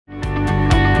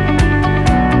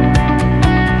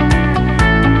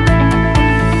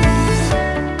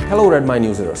Hello Redmine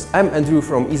users, I'm Andrew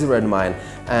from Redmine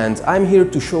and I'm here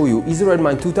to show you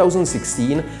Redmine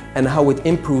 2016 and how it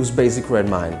improves basic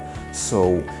Redmine.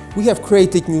 So we have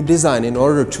created new design in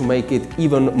order to make it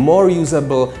even more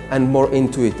usable and more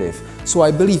intuitive. So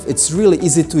I believe it's really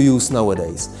easy to use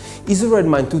nowadays.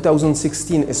 Redmine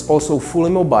 2016 is also fully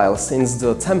mobile since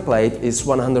the template is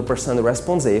 100%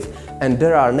 responsive and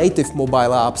there are native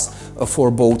mobile apps for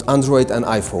both Android and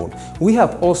iPhone. We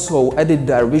have also added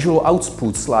their visual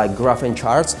outputs like graph and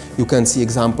charts, you can see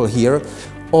example here,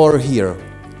 or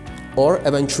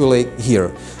eventually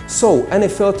here. So any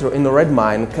filter in the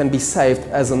Redmine can be saved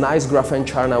as a nice graph and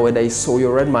chart nowadays, so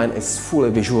your Redmine is fully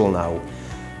visual now.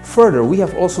 Further, we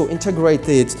have also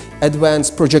integrated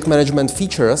advanced project management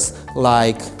features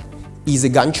like Easy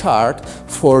Gantt chart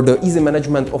for the easy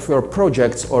management of your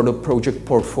projects or the project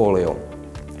portfolio.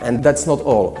 And that's not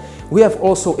all. We have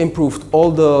also improved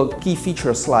all the key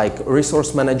features like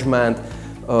resource management,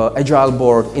 agile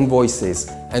board, invoices.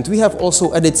 And we have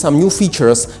also added some new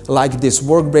features like this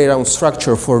work breakdown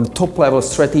structure for top-level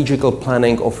strategical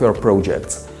planning of your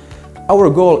projects. Our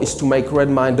goal is to make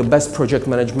Redmine the best project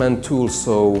management tool,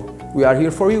 so we are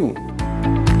here for you.